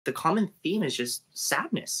the common theme is just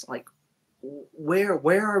sadness. Like,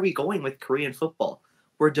 where are we going with Korean football?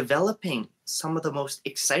 We're developing some of the most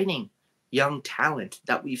exciting young talent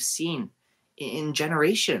that we've seen in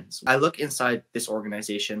generations. I look inside this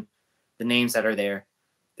organization, the names that are there,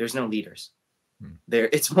 there's no leaders.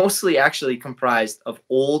 It's mostly actually comprised of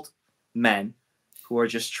old men who are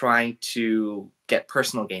just trying to get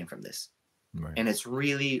personal gain from this. Right. And it's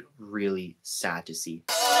really, really sad to see.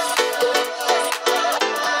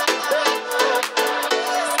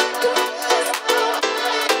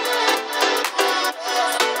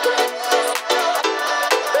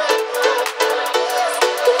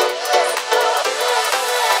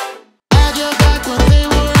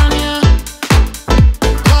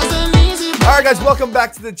 Alright guys, welcome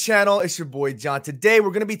back to the channel. It's your boy John. Today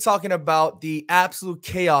we're going to be talking about the absolute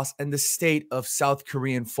chaos and the state of South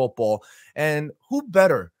Korean football. And who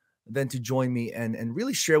better than to join me and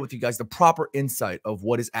really share with you guys the proper insight of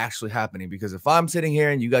what is actually happening. Because if I'm sitting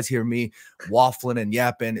here and you guys hear me waffling and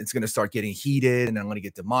yapping, it's going to start getting heated and I'm going to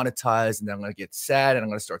get demonetized and then I'm going to get sad and I'm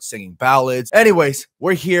going to start singing ballads. Anyways,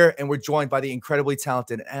 we're here and we're joined by the incredibly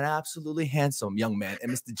talented and absolutely handsome young man and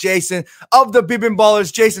Mr. Jason of the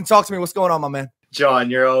Bibimballers. Jason, talk to me. What's going on, my man? John,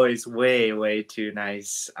 you're always way, way too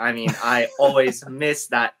nice. I mean, I always miss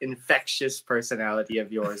that infectious personality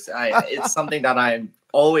of yours. It's something that I'm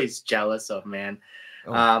always jealous of, man.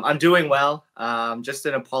 I'm doing well. Just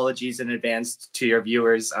an apologies in advance to your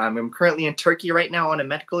viewers. I'm currently in Turkey right now on a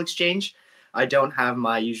medical exchange. I don't have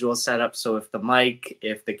my usual setup, so if the mic,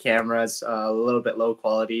 if the camera's a little bit low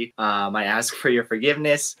quality, I ask for your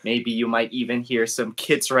forgiveness. Maybe you might even hear some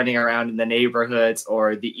kids running around in the neighborhoods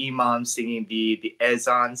or the imam singing the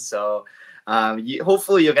ezan. So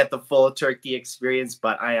hopefully you'll get the full Turkey experience,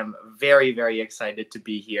 but I am very, very excited to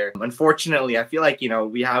be here. Unfortunately, I feel like,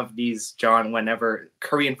 we have these, John, whenever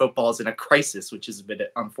Korean football is in a crisis, which is a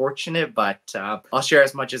bit unfortunate, but I'll share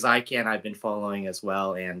as much as I can. I've been following as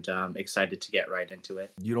well and excited to get right into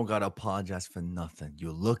it. You don't got to apologize for nothing.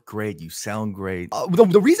 You look great. You sound great.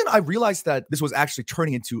 The reason I realized that this was actually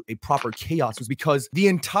turning into a proper chaos was because the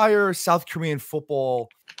entire South Korean football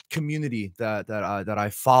community that I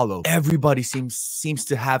follow, everybody seems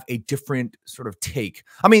to have a different sort of take.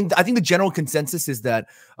 I mean, I think the general consensus is that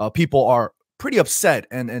people are pretty upset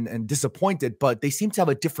and disappointed, but they seem to have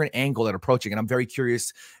a different angle at approaching. And I'm very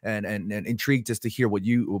curious and intrigued just to hear what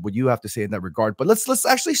you have to say in that regard. But let's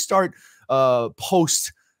actually start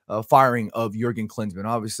post firing of Jurgen Klinsmann.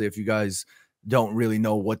 Obviously, if you guys don't really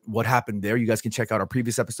know what happened there, you guys can check out our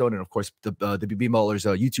previous episode and of course the Bibimballers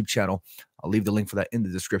YouTube channel. I'll leave the link for that in the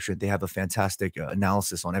description. They have a fantastic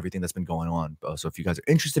analysis on everything that's been going on. So if you guys are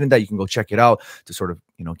interested in that, you can go check it out to sort of,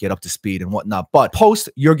 get up to speed and whatnot. But post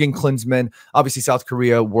Jurgen Klinsmann, obviously South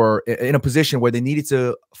Korea were in a position where they needed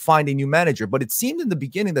to find a new manager. But it seemed in the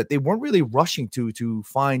beginning that they weren't really rushing to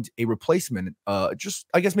find a replacement. I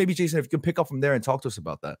guess maybe Jason, if you can pick up from there and talk to us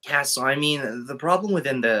about that. Yeah, so I mean, the problem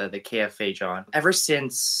within the KFA, John, ever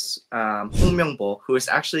since Heung Min, who is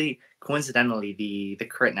actually coincidentally the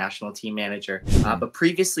current national team manager, but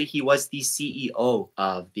previously he was the CEO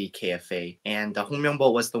of the KFA, and Heung Min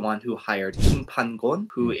was the one who hired Kim Pan-gon,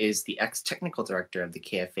 who is the ex-technical director of the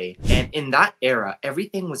KFA. And in that era,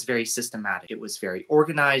 everything was very systematic. It was very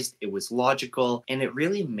organized, it was logical, and it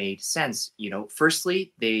really made sense.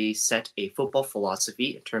 Firstly, they set a football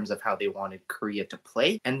philosophy in terms of how they wanted Korea to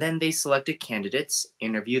play, and then they selected candidates,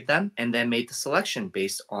 interviewed them, and then made the selection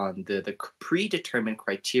based on the predetermined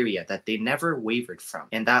criteria that they never wavered from.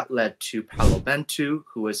 And that led to Paulo Bento,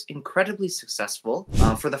 who was incredibly successful.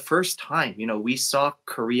 For the first time, we saw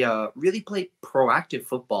Korea really play proactive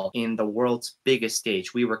football in the world's biggest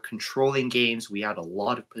stage. We were controlling games. We had a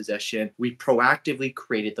lot of possession. We proactively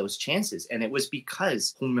created those chances. And it was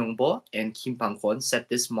because Heung Min and Kim Pan-gon set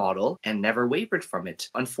this model and never wavered from it.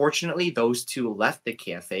 Unfortunately, those two left the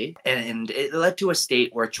KFA, and it led to a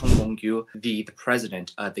state where Chung Mong-gyu, the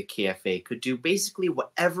president of the KFA, could do basically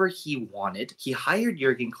whatever he wanted. He hired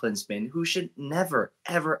Jurgen Klinsmann, who should never,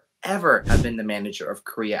 ever, ever have been the manager of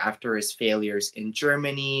Korea after his failures in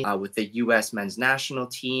Germany, with the US men's national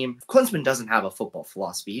team. Klinsmann doesn't have a football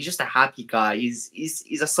philosophy. He's just a happy guy. He's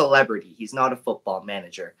a celebrity. He's not a football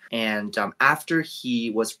manager. And after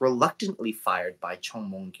he was reluctantly fired by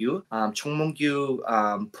Chung Mong-gyu,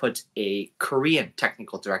 put a Korean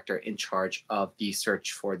technical director in charge of the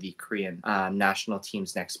search for the Korean national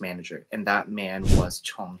team's next manager. And that man was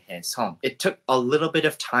Chung Hae-sung. It took a little bit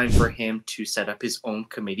of time for him to set up his own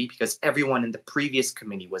committee because everyone in the previous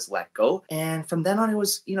committee was let go. And from then on, it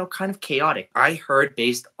was, kind of chaotic. I heard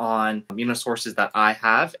based on, sources that I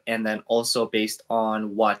have, and then also based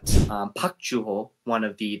on what Park Joo-ho, one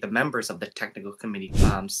of the members of the technical committee,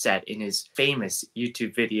 said in his famous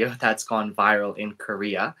YouTube video that's gone viral in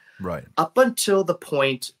Korea. Right. Up until the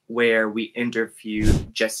point where we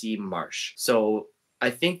interviewed Jesse Marsh. So I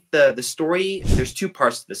think the story, there's two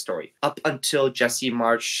parts to the story. Up until Jesse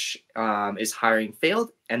Marsh is hiring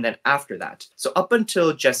failed, and then after that. So up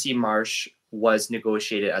until Jesse Marsh was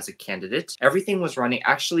negotiated as a candidate, everything was running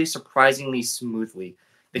actually surprisingly smoothly.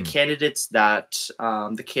 The candidates that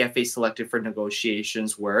the KFA selected for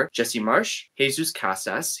negotiations were Jesse Marsh, Jesus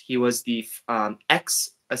Casas. He was the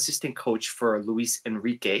ex-assistant coach for Luis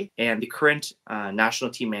Enrique and the current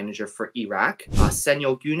national team manager for Iraq.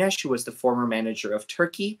 Senyo Güneş, who was the former manager of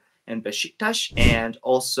Turkey and Besiktas, and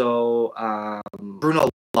also Bruno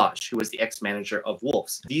Lage, who was the ex-manager of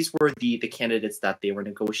Wolves. These were the candidates that they were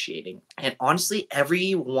negotiating. And honestly,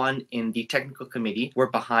 everyone in the technical committee were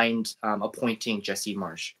behind appointing Jesse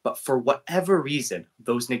Marsh. But for whatever reason,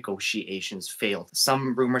 those negotiations failed.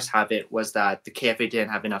 Some rumors have it was that the KFA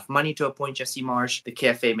didn't have enough money to appoint Jesse Marsh. The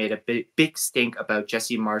KFA made a big stink about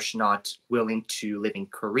Jesse Marsh not willing to live in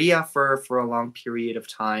Korea for a long period of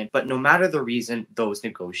time. But no matter the reason, those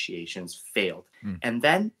negotiations failed. And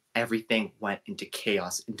then everything went into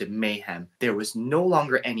chaos, into mayhem. There was no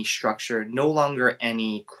longer any structure, no longer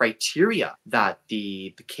any criteria that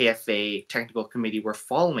the KFA technical committee were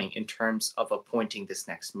following in terms of appointing this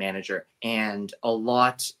next manager. And a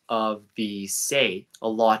lot of the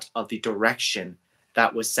direction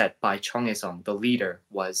that was set by Chung Hae-sung, the leader,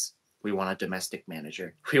 was we want a domestic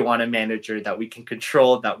manager. We want a manager that we can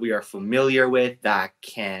control, that we are familiar with, that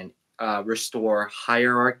can restore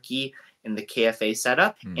hierarchy in the KFA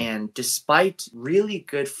setup. And despite really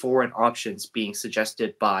good foreign options being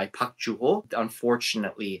suggested by Park Joo-ho,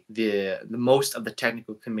 unfortunately, the most of the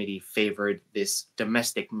technical committee favored this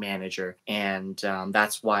domestic manager. And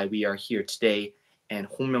that's why we are here today. And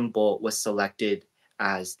Heung Min was selected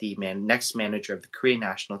as the next manager of the Korean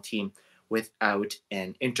national team without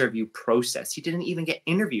an interview process. He didn't even get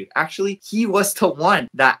interviewed. Actually, he was the one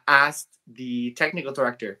that asked the technical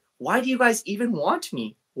director, why do you guys even want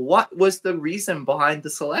me? What was the reason behind the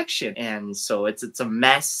selection? And so it's a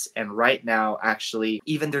mess. And right now, actually,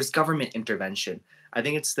 even there's government intervention. I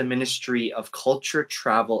think it's the Ministry of Culture,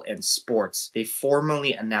 Travel, and Sports. They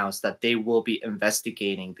formally announced that they will be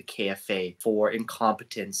investigating the KFA for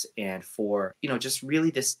incompetence and for, just really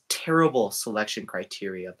this terrible selection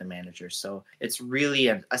criteria of the manager. So it's really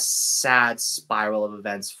a sad spiral of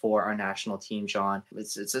events for our national team, John.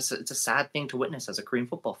 It's a sad thing to witness as a Korean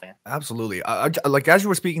football fan. Absolutely. Like as you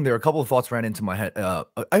were speaking there, a couple of thoughts ran into my head.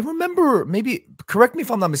 I remember, maybe correct me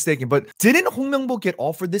if I'm not mistaken, but didn't Heung Min get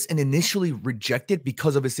offered this and initially rejected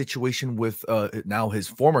because of his situation with now his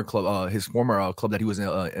former club, club that he was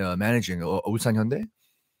managing, Ulsan Hyundai?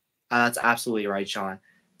 That's absolutely right, Sean.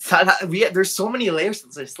 There's so many layers to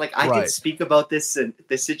this. Like I could speak about this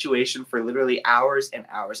situation for literally hours and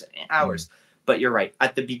hours and hours. But you're right.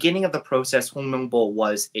 At the beginning of the process, Heung Min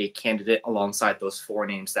was a candidate alongside those four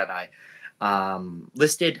names that I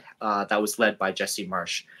listed. That was led by Jesse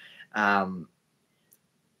Marsh. At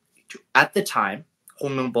the time,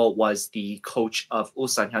 Heung Min was the coach of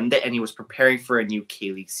Ulsan Hyundai, and he was preparing for a new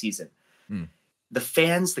K-League season. The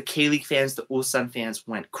fans, the K-League fans, the Ulsan fans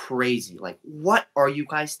went crazy. Like, what are you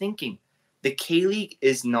guys thinking? The K-League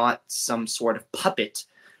is not some sort of puppet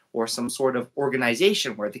or some sort of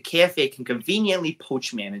organization where the KFA can conveniently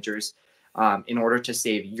poach managers in order to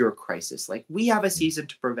save your crisis. Like, we have a season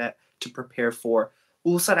to prepare for.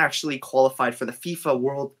 Ulsan actually qualified for the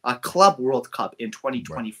FIFA Club World Cup in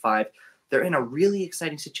 2025. They're in a really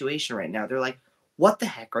exciting situation right now. They're like, what the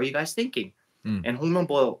heck are you guys thinking? And Heung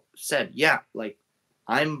Min said, yeah, like,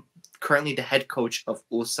 I'm currently the head coach of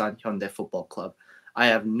Ulsan Hyundai Football Club. I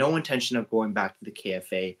have no intention of going back to the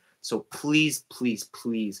KFA. So please, please,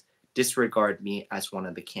 please disregard me as one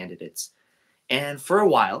of the candidates. And for a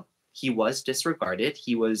while, he was disregarded.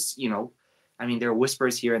 He was, there were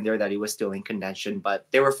whispers here and there that he was still in contention, but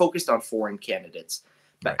they were focused on foreign candidates.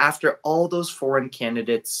 But after all those foreign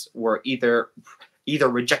candidates were either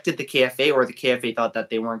rejected the KFA or the KFA thought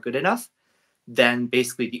that they weren't good enough, then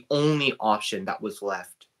basically the only option that was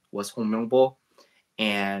left was Heung Min.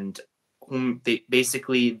 And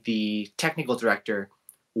the technical director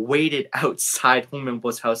waited outside Heung Min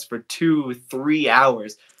house for 2-3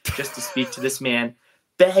 hours just to speak to this man,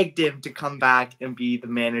 begged him to come back and be the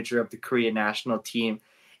manager of the Korean national team.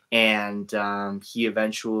 And he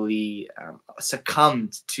eventually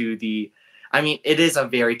succumbed to the I mean, it is a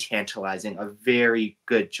very tantalizing, a very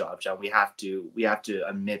good job, John. We have to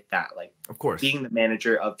admit that. Like, Of course. being the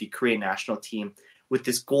manager of the Korean national team with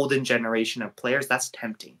this golden generation of players, that's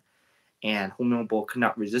tempting. And Heung Min could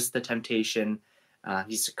not resist the temptation.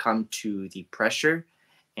 He succumbed to the pressure,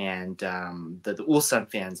 and the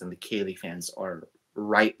Ulsan fans and the K-League fans are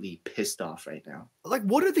rightly pissed off right now. Like,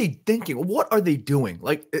 what are they thinking? What are they doing?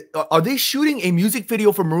 Like, are they shooting a music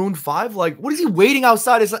video for Maroon 5? Like, what is he waiting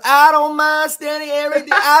outside? It's like, I don't mind standing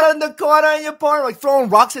everything out in the corner in your partner, like throwing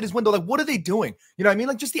rocks at his window. Like, what are they doing? You know what I mean?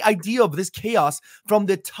 Like, just the idea of this chaos from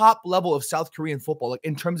the top level of South Korean football, like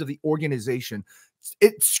in terms of the organization,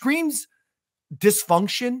 it screams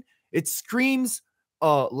dysfunction. It screams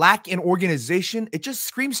lack in organization. It just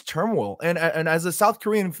screams turmoil. And as a South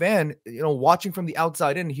Korean fan, you know, watching from the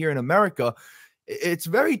outside in here in America, it's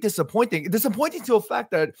very disappointing. Disappointing to the fact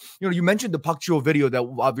that, you know, you mentioned the Park Ji-woo video that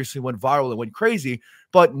obviously went viral and went crazy,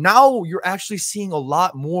 but now you're actually seeing a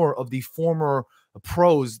lot more of the former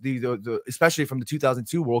pros, the especially from the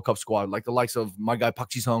 2002 World Cup squad, like the likes of my guy Park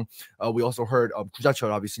Ji-sung. We also heard Kujachol,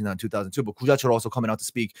 obviously not in 2002, but Kujachol also coming out to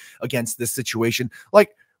speak against this situation.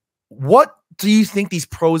 Like, what do you think these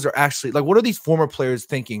pros are actually like? What are these former players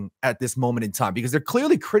thinking at this moment in time? Because they're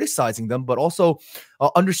clearly criticizing them, but also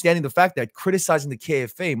understanding the fact that criticizing the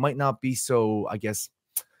KFA might not be so, I guess,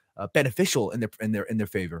 beneficial in their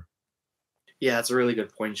favor. Yeah, that's a really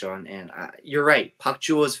good point, John. And you're right. Park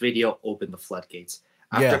Ji-woo's video opened the floodgates.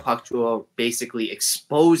 After Park Ji-woo basically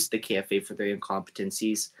exposed the KFA for their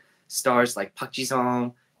incompetencies, stars like Park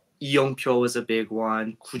Ji-sung, Lee Yong-pyo was a big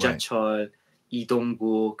one, Kujachol, Lee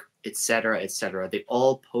Dong-guk, etc., etc. They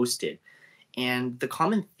all posted, and the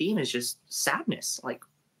common theme is just sadness. Like,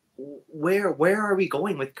 where are we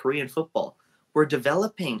going with Korean football? We're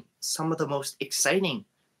developing some of the most exciting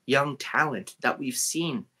young talent that we've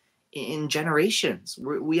seen in generations.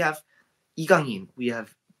 We have Lee Gang-in, we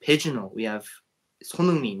have Bae-junho, we have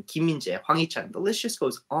Heung Min, Kim Min-jae, Hwang Hee-chan. The list just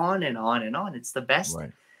goes on and on and on. It's the best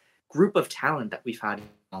group of talent that we've had in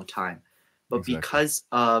a long time. But because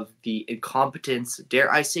of the incompetence,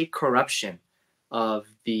 dare I say corruption, of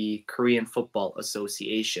the Korean Football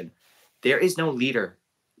Association, there is no leader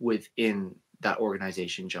within that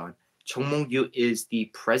organization, John. Chung Mong-gyu is the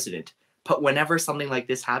president. But whenever something like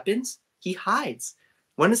this happens, he hides.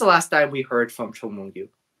 When is the last time we heard from Chung Mong-gyu?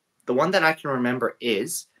 The one that I can remember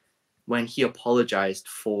is when he apologized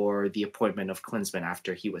for the appointment of Klinsmann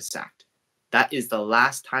after he was sacked. That is the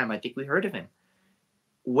last time I think we heard of him.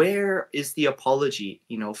 Where is the apology,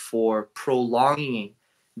 you know, for prolonging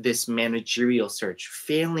this managerial search,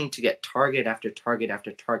 failing to get target after target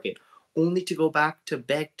after target, only to go back to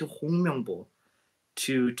beg to Heung Min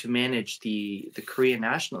to manage the Korean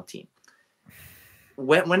national team?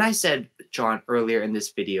 When I said, John, earlier in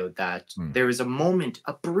this video that there was a moment,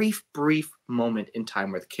 a brief moment in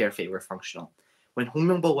time where the KFA were functional, when Heung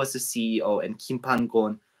Min was the CEO and Kim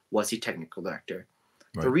Pan-gon was the technical director.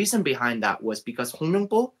 The reason behind that was because Heung Min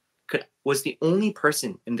was the only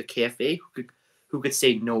person in the KFA who could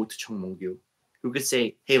say no to Chung Mong-gyu, who could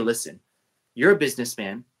say, hey, listen, you're a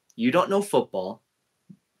businessman, you don't know football,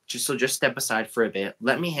 just step aside for a bit,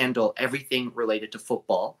 let me handle everything related to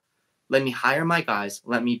football, let me hire my guys,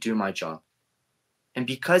 let me do my job. And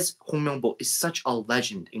because Heung Min is such a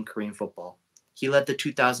legend in Korean football, he led the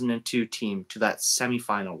 2002 team to that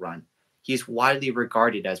semifinal run. He is widely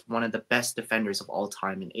regarded as one of the best defenders of all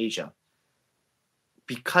time in Asia.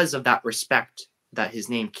 Because of that respect that his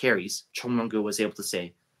name carries, Chung Mong-gyu was able to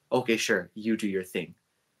say, okay, sure, you do your thing.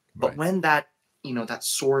 But when that, you know, that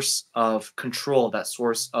source of control, that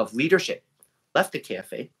source of leadership left the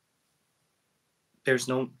KFA, there's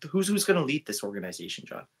no, who's going to lead this organization,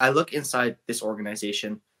 John? I look inside this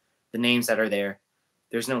organization, the names that are there,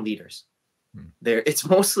 there's no leaders. It's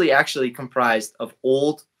mostly actually comprised of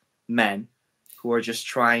old men who are just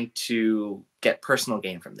trying to get personal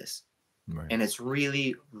gain from this. And it's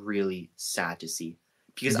really, really sad to see.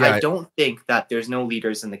 Because I don't think that there's no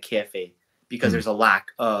leaders in the KFA because there's a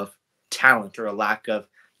lack of talent or a lack of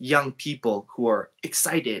young people who are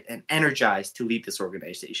excited and energized to lead this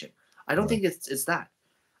organization. I don't think it's that.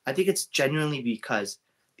 I think it's genuinely because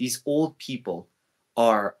these old people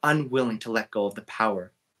are unwilling to let go of the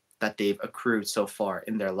power that they've accrued so far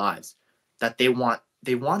in their lives, that they want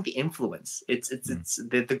the influence. It's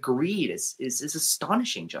the greed is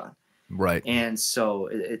astonishing, John. And so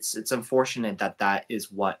it's unfortunate that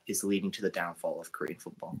is what is leading to the downfall of Korean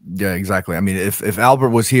football. Yeah, exactly. I mean, if Albert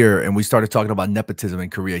was here and we started talking about nepotism in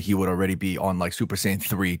Korea, he would already be on like Super Saiyan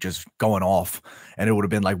 3 just going off, and it would have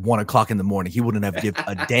been like 1 o'clock in the morning. He wouldn't have given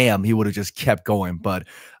a damn. He would have just kept going. But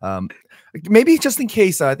maybe just in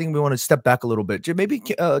case, I think we want to step back a little bit. Maybe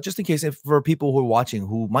just in case, if for people who are watching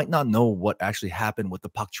who might not know what actually happened with the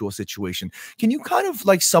Pak Chul situation, can you kind of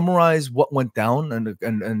like summarize what went down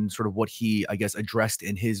and sort of what he, I guess, addressed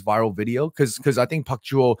in his viral video? Because I think Pak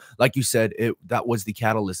Chul, like you said, that was the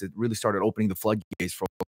catalyst. It really started opening the floodgates for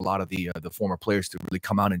a lot of the former players to really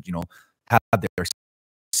come out and have their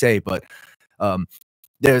say. But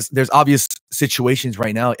there's obvious situations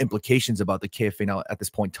right now, implications about the KFA now at this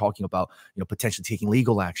point talking about potentially taking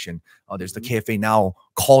legal action. There's the KFA now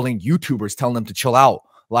calling YouTubers, telling them to chill out.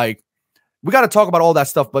 Like, we got to talk about all that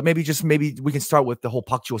stuff, but maybe we can start with the whole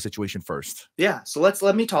Pak Chul situation first. Yeah, so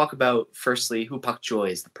let me talk about firstly who Pak Chul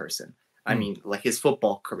is, the person. I mean, like his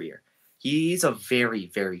football career. He's a very,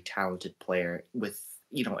 very talented player with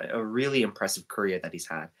a really impressive career that he's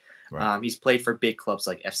had. Right. He's played for big clubs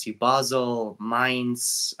like FC Basel,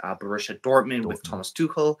 Mainz, Borussia Dortmund with Thomas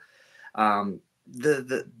Tuchel.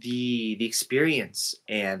 The experience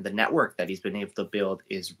and the network that he's been able to build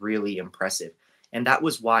is really impressive. And that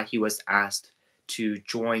was why he was asked to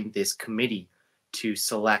join this committee to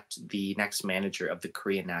select the next manager of the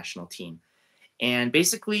Korean national team. And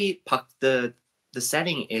basically, the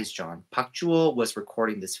setting is, John, Pak Chul was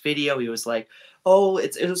recording this video. He was like, oh,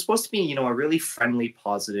 it was supposed to be, a really friendly,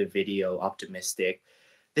 positive video, optimistic.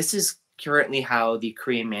 This is currently how the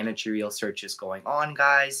Korean managerial search is going on,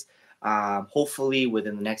 guys. Hopefully,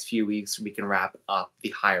 within the next few weeks, we can wrap up the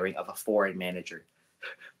hiring of a foreign manager.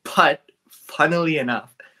 But funnily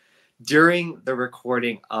enough, during the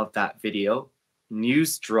recording of that video,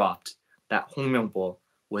 news dropped that Heung Min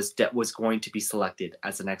was going to be selected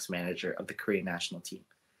as the next manager of the Korean national team.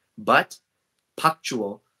 But Pak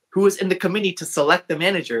Chul, who was in the committee to select the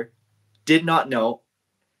manager, did not know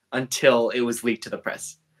until it was leaked to the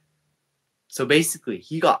press. So basically,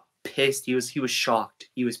 he got pissed. He was shocked.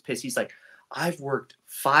 He was pissed. He's like, I've worked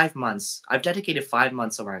 5 months. I've dedicated 5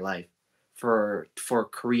 months of my life for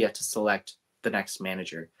Korea to select the next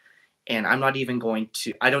manager. And I don't even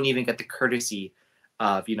get the courtesy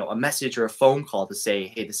of, a message or a phone call to say,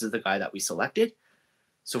 hey, this is the guy that we selected.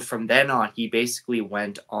 So from then on, he basically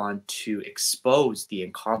went on to expose the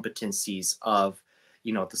incompetencies of,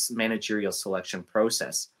 this managerial selection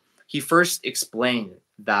process. He first explained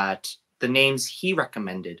that the names he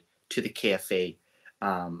recommended to the KFA,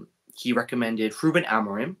 he recommended Ruben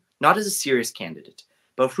Amorim, not as a serious candidate,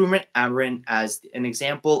 but Ruben Amorim as an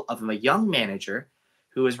example of a young manager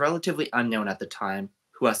who is relatively unknown at the time,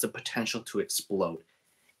 who has the potential to explode.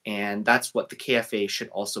 And that's what the KFA should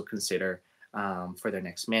also consider for their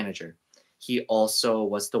next manager. He also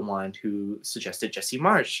was the one who suggested Jesse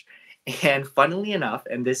Marsch. And funnily enough,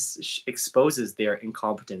 and this exposes their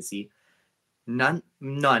incompetency, none,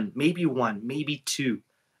 maybe one, maybe two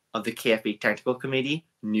of the KFA technical committee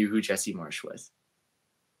knew who Jesse Marsch was.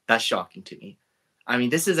 That's shocking to me. I mean,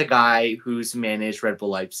 this is a guy who's managed Red Bull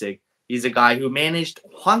Leipzig. He's a guy who managed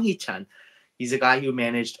Hwang Hee-chan. He's a guy who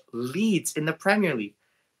managed Leeds in the Premier League.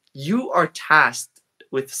 You are tasked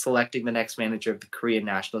with selecting the next manager of the Korean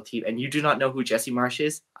national team, and you do not know who Jesse Marsch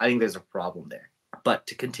is. I think there's a problem there. But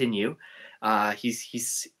to continue, he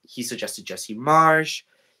suggested Jesse Marsch.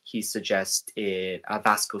 He suggested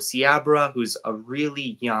Vasco Seabra, who's a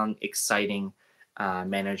really young, exciting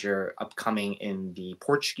manager upcoming in the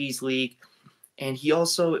Portuguese league. And he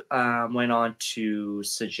also went on to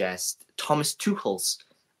suggest Thomas Tuchel's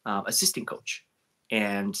assistant coach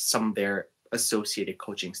and some of their associated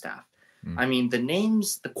coaching staff. I mean,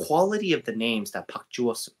 the quality of the names that Pak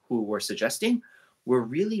Chul who were suggesting were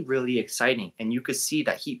really, really exciting. And you could see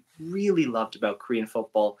that he really loved about Korean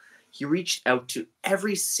football. He reached out to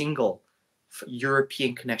every single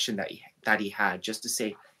European connection that he had just to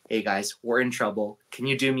say, hey guys, we're in trouble. Can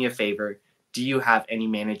you do me a favor? Do you have any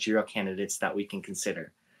managerial candidates that we can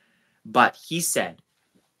consider? But he said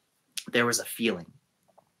there was a feeling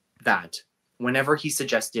that whenever he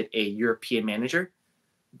suggested a European manager,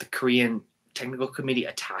 the Korean technical committee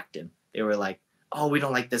attacked him. They were like, oh, we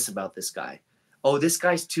don't like this about this guy. Oh, this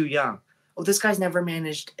guy's too young. Oh, this guy's never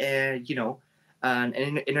managed an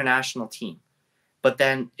international team. But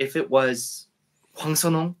then if it was Hwang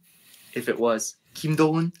Sun-hong, if it was Kim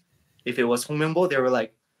Do-eun, if it was Heung Min, they were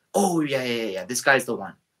like, oh, yeah, this guy's the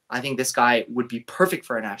one. I think this guy would be perfect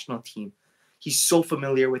for a national team. He's so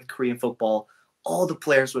familiar with Korean football. All the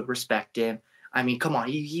players would respect him. I mean, come on,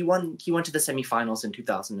 he went to the semifinals in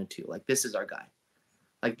 2002. Like, this is our guy.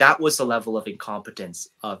 Like, that was the level of incompetence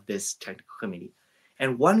of this technical committee.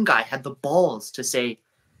 And one guy had the balls to say,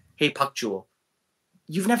 hey, Pak Chul,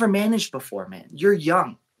 you've never managed before, man. You're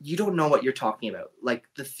young. You don't know what you're talking about. Like,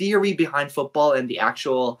 the theory behind football and the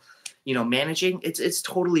actual, managing, it's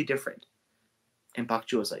totally different. And Park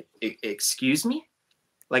Ju was like, excuse me?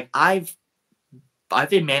 Like, I've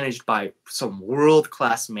been managed by some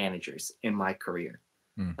world-class managers in my career,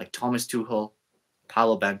 like Thomas Tuchel,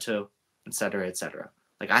 Paulo Bento, etc., etc.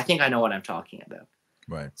 Like, I think I know what I'm talking about.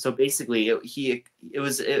 Right. So basically, it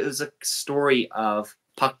was a story of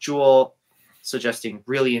Park Ju suggesting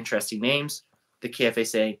really interesting names, the KFA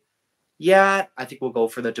saying, yeah, I think we'll go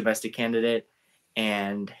for the domestic candidate,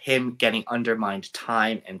 and him getting undermined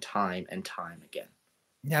time and time and time again.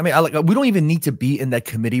 Yeah, I mean, we don't even need to be in that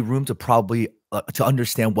committee room to probably to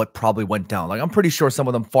understand what probably went down. Like, I'm pretty sure some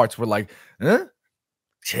of them farts were like, "Huh?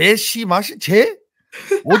 제시 마시 제?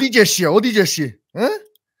 어디 제시야? 어디 제시? huh?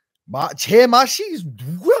 제 맛이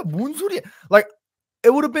누구야? 뭔 소리야?" Like,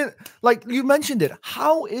 it would have been like you mentioned it.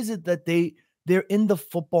 How is it that they're in the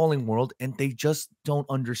footballing world and they just don't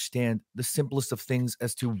understand the simplest of things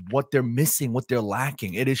as to what they're missing, what they're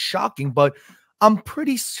lacking? It is shocking, but I'm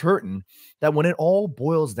pretty certain that when it all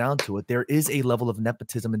boils down to it, there is a level of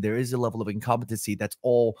nepotism and there is a level of incompetency that's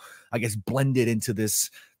all, I guess, blended into this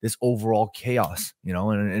overall chaos, you know,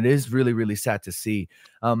 and it is really, really sad to see.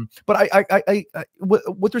 But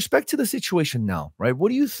with respect to the situation now, right? What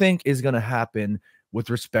do you think is going to happen with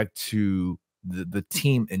respect to the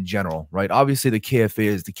team in general, right? Obviously, the KFA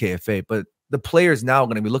is the KFA, but the players now are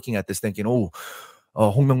going to be looking at this thinking,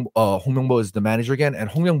 Hong Myung-bo is the manager again, and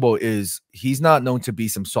Hong Myung-bo he's not known to be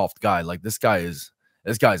some soft guy. Like, this guy is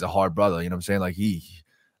a hard brother. You know what I'm saying?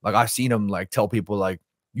 Like I've seen him like tell people like,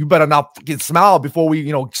 you better not fucking smile before we,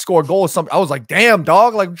 you know, score a goal or something. I was like, damn,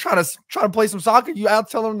 dog, like trying to play some soccer. You out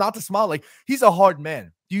telling him not to smile. Like, he's a hard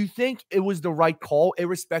man. Do you think it was the right call,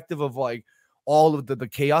 irrespective of like all of the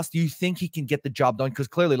chaos? Do you think he can get the job done? Because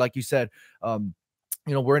clearly, like you said, you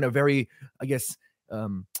know, we're in a very, I guess,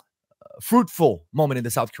 fruitful moment in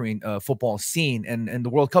the South Korean football scene, and the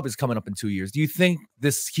World Cup is coming up in 2 years. Do you think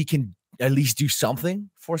he can at least do something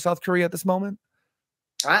for South Korea at this moment?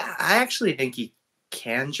 I actually think he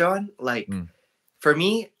can, John. Like, for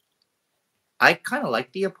me, I kind of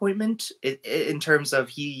like the appointment in terms of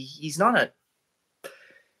he's not a.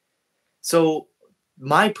 So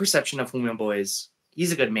my perception of Heung Min is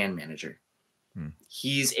he's a good man manager.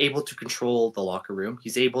 He's able to control the locker room.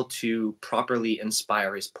 He's able to properly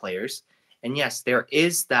inspire his players. And yes, there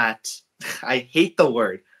is that, I hate the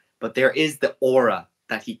word, but there is the aura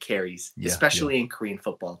that he carries, especially in Korean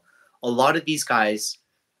football. A lot of these guys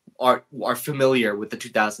are familiar with the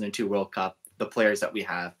 2002 World Cup, the players that we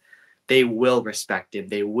have. They will respect him.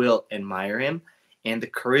 They will admire him. And the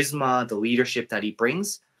charisma, the leadership that he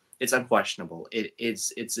brings, it's unquestionable.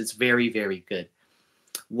 It's very, very good.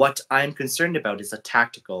 What I'm concerned about is the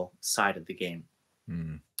tactical side of the game.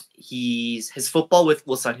 His football with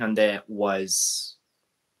Ulsan Hyundai was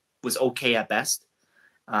okay at best.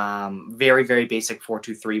 Very, very basic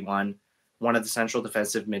 4-2-3-1. One of the central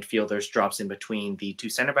defensive midfielders drops in between the two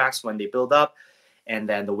center backs when they build up, and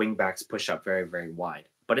then the wing backs push up very, very wide.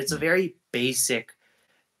 But it's a very basic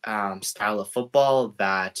style of football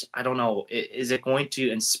that, I don't know, is it going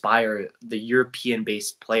to inspire the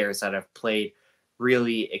European-based players that have played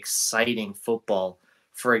really exciting football?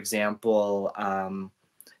 For example,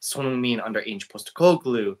 Heung Min under Ange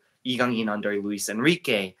Postecoglou, Lee Kang-in under Luis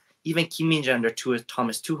Enrique, even Kim Min-jae under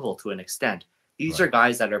Thomas Tuchel to an extent. These are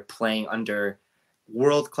guys that are playing under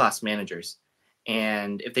world-class managers.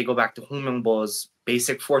 And if they go back to Heung Min-bo's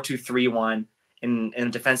basic 4-2-3-1, in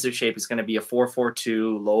defensive shape, it's going to be a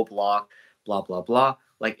 4-4-2, low block, blah, blah, blah.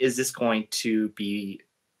 Like, is this going to be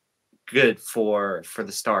good for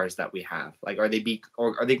the stars that we have? Like, are they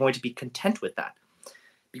going to be content with that?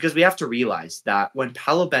 Because we have to realize that when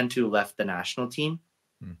Paulo Bento left the national team,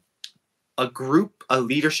 a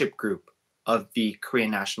leadership group of the Korean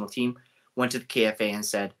national team went to the KFA and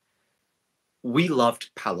said, we loved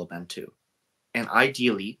Paulo Bento, and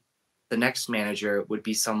ideally the next manager would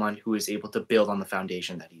be someone who is able to build on the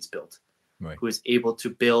foundation that he's built, who is able to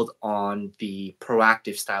build on the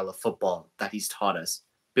proactive style of football that he's taught us,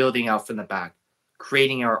 building out from the back,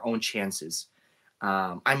 creating our own chances.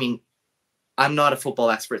 I mean, I'm not a football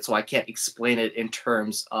expert, so I can't explain it in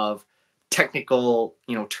terms of technical,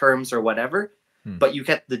 terms or whatever, but you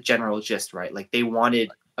get the general gist, right? Like, they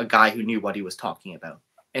wanted a guy who knew what he was talking about.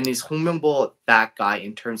 And is Heung Min-bo that guy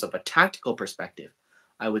in terms of a tactical perspective?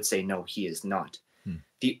 I would say no, he is not.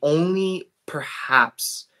 The only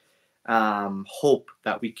perhaps hope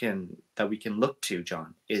that we can look to,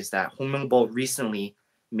 John, is that Heung Min-bo recently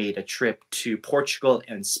made a trip to Portugal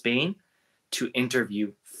and Spain to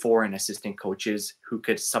interview foreign assistant coaches who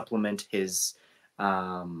could supplement his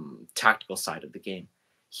tactical side of the game.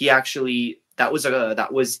 He actually, that was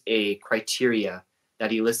a criteria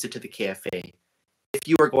that he listed to the KFA.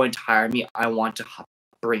 you are going to hire me, I want to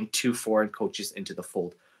bring 2 foreign coaches into the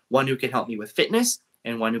fold. One who can help me with fitness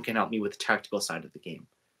and one who can help me with the tactical side of the game.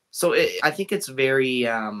 So I think it's very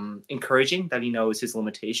encouraging that he knows his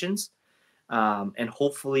limitations. And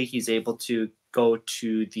hopefully he's able to go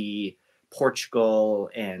to the Portugal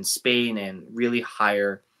and Spain and really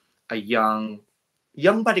hire a young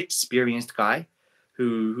but experienced guy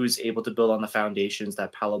who's able to build on the foundations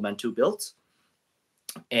that Palomento built.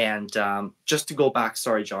 And just to go back,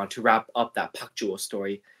 sorry, John, to wrap up that Park Joo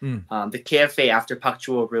story, the KFA, after Park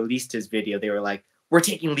Joo released his video, they were like, we're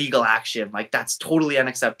taking legal action. Like, that's totally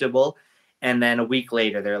unacceptable. And then a week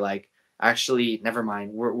later, they're like, actually, never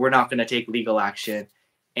mind. We're not going to take legal action.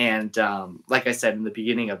 And like I said in the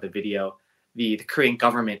beginning of the video, the Korean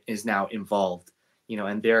government is now involved,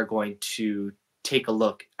 and they're going to take a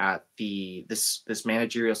look at this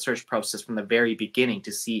managerial search process from the very beginning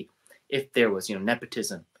to see if there was,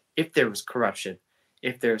 nepotism, if there was corruption,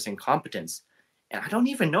 if there was incompetence. And I don't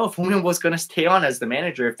even know if Heung Min was going to stay on as the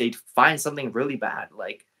manager if they find something really bad.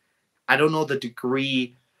 Like, I don't know the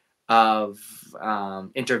degree of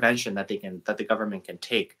intervention that the government can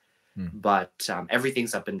take, but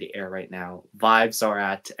everything's up in the air right now. Vibes are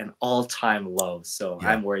at an all-time low, so yeah.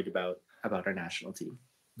 I'm worried about our national team.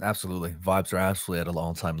 Absolutely. Vibes are absolutely at a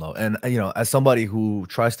long-time low. And, as somebody who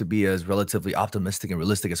tries to be as relatively optimistic and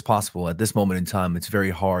realistic as possible at this moment in time, it's very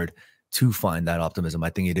hard to find that optimism. I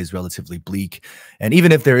think it is relatively bleak. And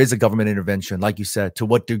even if there is a government intervention, like you said, to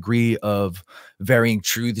what degree of varying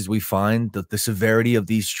truths we find, the severity of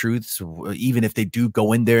these truths, even if they do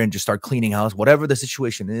go in there and just start cleaning house, whatever the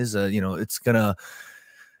situation is, it's gonna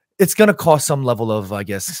cause some level of, I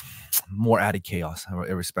guess, more added chaos,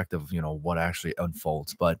 irrespective of, what actually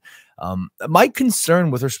unfolds. But my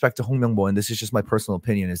concern with respect to Heung Min, and this is just my personal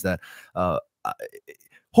opinion, is that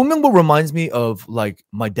Heung Min reminds me of like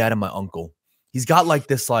my dad and my uncle. He's got like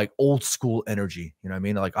this like old school energy. You know what I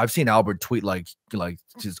mean? Like, I've seen Albert tweet like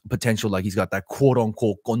just potential, like he's got that quote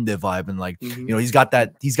unquote konde vibe, and like he's got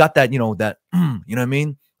that that you know what I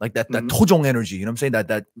mean? Like that tojong energy. You know what I'm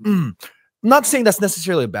saying? I'm not saying that's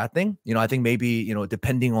necessarily a bad thing. I think maybe,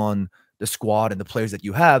 depending on the squad and the players that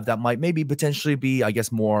you have, that might maybe potentially be, I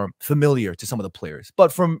guess, more familiar to some of the players.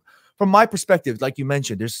 But from my perspective, like you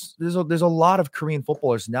mentioned, there's a lot of Korean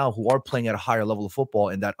footballers now who are playing at a higher level of football,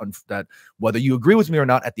 and that whether you agree with me or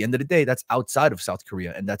not, at the end of the day, that's outside of South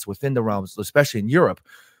Korea, and that's within the realms, especially in Europe.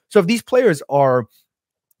 So if these players are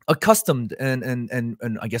accustomed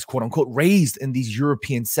and I guess, quote unquote, raised in these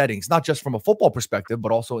European settings, not just from a football perspective,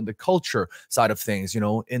 but also in the culture side of things, in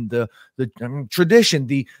the tradition,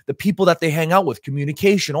 the people that they hang out with,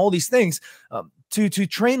 communication, all these things, to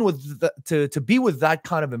train with to be with that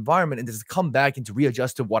kind of environment, and to come back and to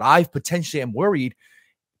readjust to what I potentially am worried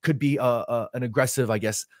could be an aggressive, I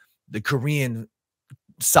guess, the Korean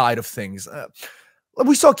side of things.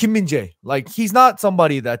 We saw Kim Min-jae. Like, he's not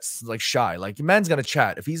somebody that's like shy. Like, the man's gonna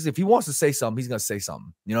chat. If he wants to say something, he's gonna say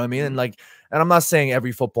something. You know what I mean? And I'm not saying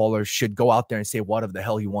every footballer should go out there and say whatever the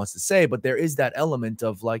hell he wants to say, but there is that element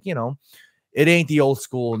of like, it ain't the old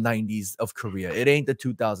school 90s of Korea. It ain't the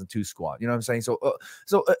 2002 squad. You know what I'm saying?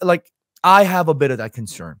 So like, I have a bit of that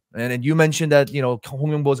concern. And you mentioned that, Heung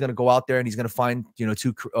Min is gonna go out there and he's gonna find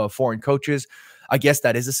 2 foreign coaches. I guess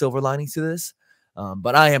that is a silver lining to this.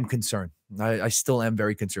 But I am concerned. I still am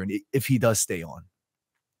very concerned if he does stay on.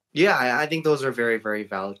 Yeah, I think those are very, very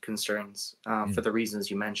valid concerns for the reasons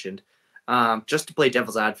you mentioned. Just to play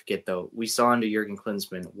devil's advocate, though, we saw under Jurgen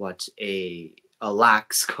Klinsmann what a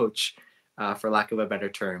lax coach, for lack of a better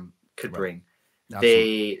term, could bring.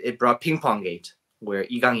 Absolutely. It brought Ping Pong Gate, where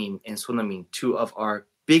Lee Gang-in and Son Heung-min, 2 of our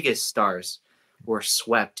biggest stars, were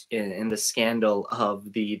swept in the scandal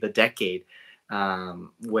of the decade.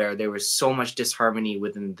 Where there was so much disharmony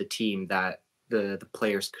within the team that the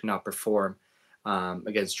players could not perform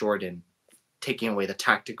against Jordan, taking away the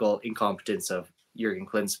tactical incompetence of Jurgen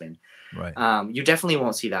Klinsmann. Right. You definitely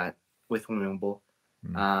won't see that with Heung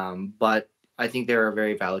Min. But I think there are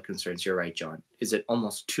very valid concerns. You're right, John. Is it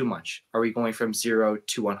almost too much? Are we going from 0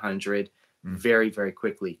 to 100 very, very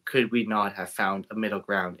quickly? Could we not have found a middle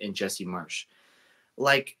ground in Jesse Marsch?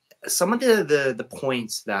 Like, some of the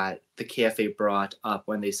points that the KFA brought up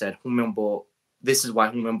when they said Heung Min, this is why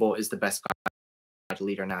Heung Min is the best guy to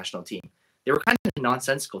lead our national team, they were kind of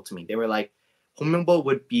nonsensical to me. They were like, Heung Min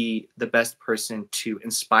would be the best person to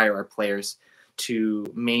inspire our players, to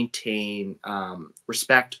maintain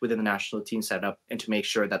respect within the national team setup, and to make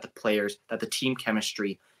sure that the team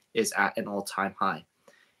chemistry is at an all-time high.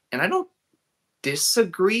 And I don't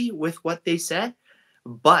disagree with what they said,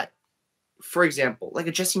 but for example, like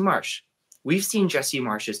a Jesse Marsch. We've seen Jesse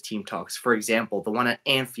Marsch's team talks. For example, the one at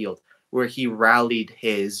Anfield, where he rallied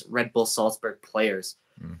his Red Bull Salzburg players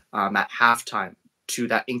at halftime to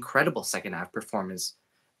that incredible second half performance.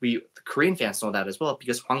 The Korean fans know that as well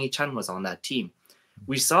because Hwang Hee-chan was on that team.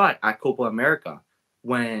 We saw it at Copa America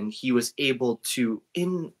when he was able to,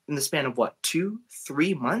 in the span of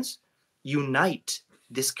 2-3 months, unite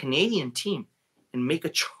this Canadian team and make a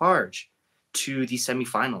charge to the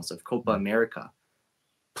semifinals of Copa America,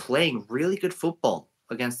 playing really good football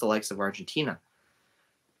against the likes of Argentina.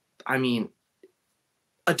 I mean,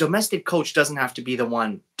 a domestic coach doesn't have to be the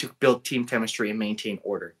one to build team chemistry and maintain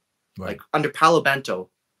order. Right. Like under Paulo Bento,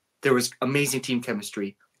 there was amazing team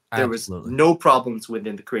chemistry. There Absolutely. was no problems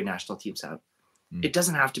within the Korean national team setup. It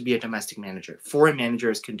doesn't have to be a domestic manager. Foreign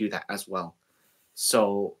managers can do that as well.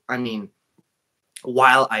 So, I mean,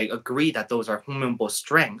 while I agree that those are Heung Min-bo's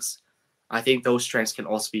strengths, I think those strengths can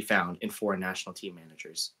also be found in foreign national team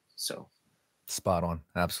managers. So, spot on.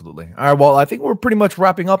 Absolutely. All right. Well, I think we're pretty much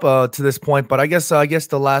wrapping up to this point, but I guess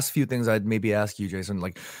the last few things I'd maybe ask you, Jason,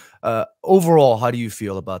 like overall, how do you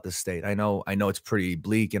feel about the state? I know it's pretty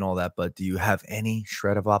bleak and all that, but do you have any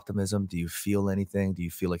shred of optimism? Do you feel anything? Do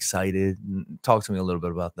you feel excited? Talk to me a little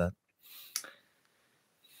bit about that.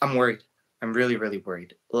 I'm worried. I'm really, really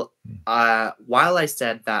worried. Well, while I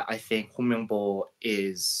said that I think Heung Min-bo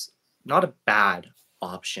is not a bad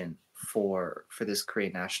option for this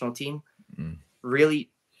Korean national team, really,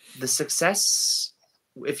 the success,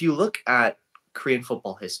 if you look at Korean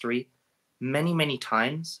football history, many, many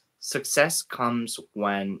times, success comes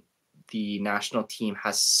when the national team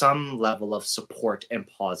has some level of support and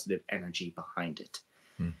positive energy behind it.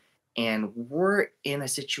 And we're in a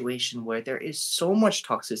situation where there is so much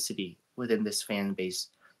toxicity within this fan base,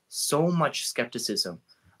 so much skepticism.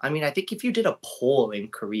 I mean, I think if you did a poll in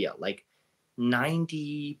Korea, like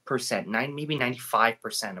 90%, maybe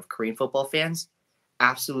 95% of Korean football fans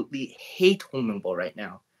absolutely hate Heung Min-bo right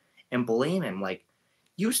now and blame him. Like,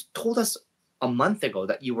 you told us a month ago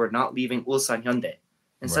that you were not leaving Ulsan Hyundai,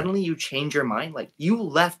 and suddenly you change your mind. Like, you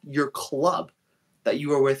left your club that you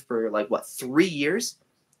were with for 3 years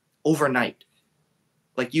overnight.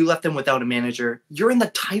 Like, you left them without a manager. You're in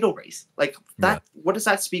the title race. Like, that. What does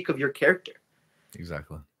that speak of your character?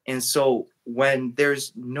 Exactly. And so when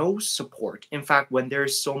there's no support, in fact, when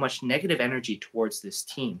there's so much negative energy towards this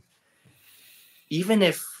team, even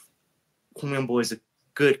if Heung Min-bo is a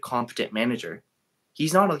good, competent manager,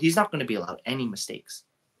 he's not going to be allowed any mistakes.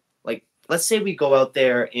 Like, let's say we go out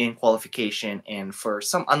there in qualification and for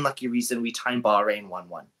some unlucky reason we time Bahrain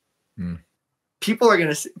 1-1. People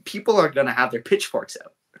are gonna have their pitchforks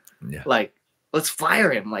out. Yeah. Like, let's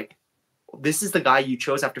fire him. Like, this is the guy you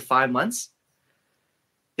chose after 5 months.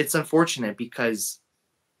 It's unfortunate because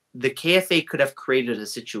the KFA could have created a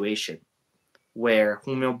situation where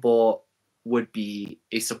Heung Min-bo would be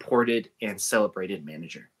a supported and celebrated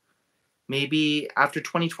manager. Maybe after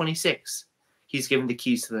 2026, he's given the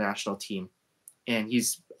keys to the national team and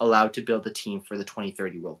he's allowed to build a team for the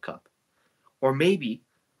 2030 World Cup. Or maybe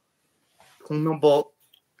Heung Min-bo,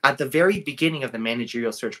 at the very beginning of the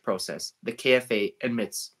managerial search process, the KFA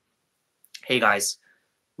admits, hey guys,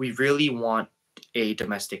 we really want a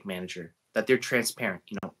domestic manager, that they're transparent.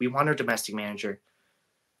 We want our domestic manager.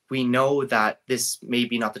 We know that this may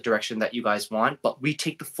be not the direction that you guys want, but we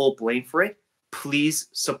take the full blame for it. Please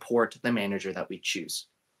support the manager that we choose.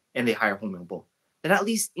 And they hire Heung Min-bo. Then at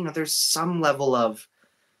least, there's some level of,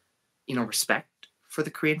 respect for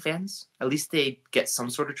the Korean fans. At least they get some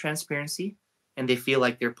sort of transparency and they feel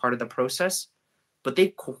like they're part of the process. But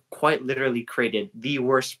they quite literally created the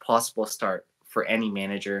worst possible start for any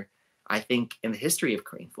manager, I think, in the history of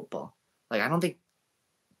Korean football. Like, I don't think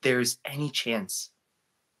there's any chance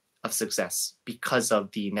of success because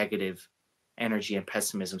of the negative energy and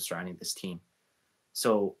pessimism surrounding this team.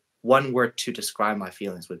 So one word to describe my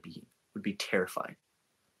feelings would be terrified.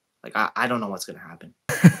 Like, I don't know what's going to happen.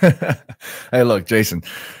 Hey, look, Jason,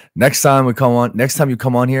 next time you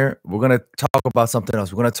come on here, we're going to talk about something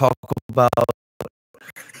else. We're going to talk about,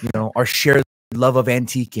 our shared love of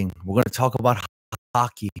antiquing. We're going to talk about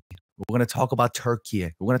hockey. We're going to talk about Turkey.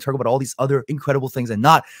 We're going to talk about all these other incredible things and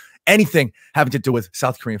not anything having to do with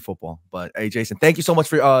South Korean football. But hey, Jason, thank you so much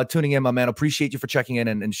for tuning in, my man. Appreciate you for checking in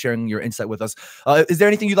and sharing your insight with us. Is there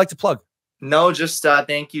anything you'd like to plug? No, just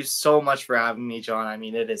thank you so much for having me, John. I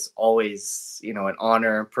mean, it is always, an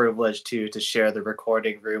honor and privilege to share the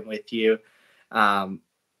recording room with you.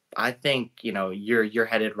 I think, you're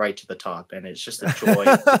headed right to the top, and it's just a joy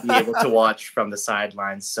to be able to watch from the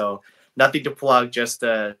sidelines. So nothing to plug, just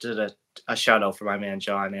a shout out for my man,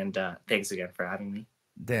 John. And thanks again for having me.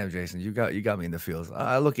 Damn, Jason, you got me in the feels.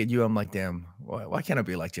 I look at you, I'm like, damn, why can't I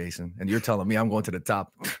be like Jason? And you're telling me I'm going to the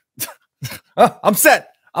top. I'm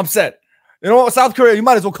set. I'm set. You know what, South Korea, you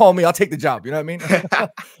might as well call me. I'll take the job. You know what I mean?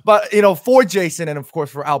 But you know, for Jason and of course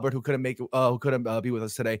for Albert, who couldn't be with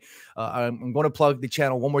us today, I'm going to plug the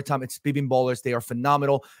channel one more time. It's Bibimballers. They are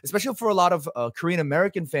phenomenal, especially for a lot of Korean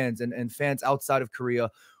American fans and fans outside of Korea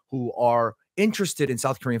who are interested in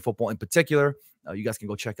South Korean football in particular. You guys can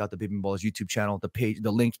go check out the Bibimballers YouTube channel.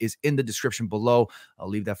 The link is in the description below. I'll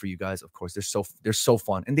leave that for you guys. Of course, they're so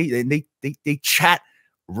fun, and they chat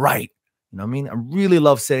right. You know what I mean? I really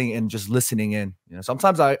love sitting and just listening in. You know,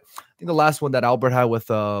 sometimes I think the last one that Albert had with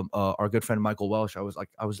our good friend Michael Welsh, I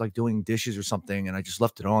was like doing dishes or something, and I just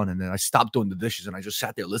left it on, and then I stopped doing the dishes, and I just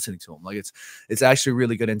sat there listening to him. Like it's actually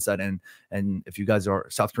really good insight. And if you guys are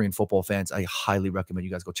South Korean football fans, I highly recommend you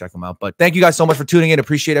guys go check them out. But thank you guys so much for tuning in.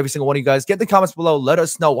 Appreciate every single one of you guys. Get in the comments below. Let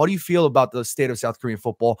us know, what do you feel about the state of South Korean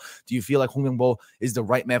football? Do you feel like Heung Min is the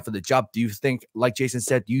right man for the job? Do you think, like Jason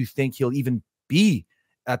said, do you think he'll even be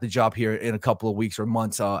at the job here in a couple of weeks or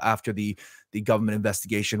months after the government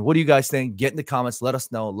investigation? What do you guys think? Get in the comments. Let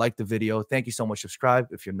us know. Like the video. Thank you so much. Subscribe.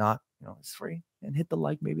 If you're not, you know, it's free. And hit the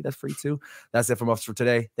like. Maybe that's free too. That's it from us for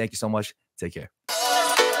today. Thank you so much. Take care.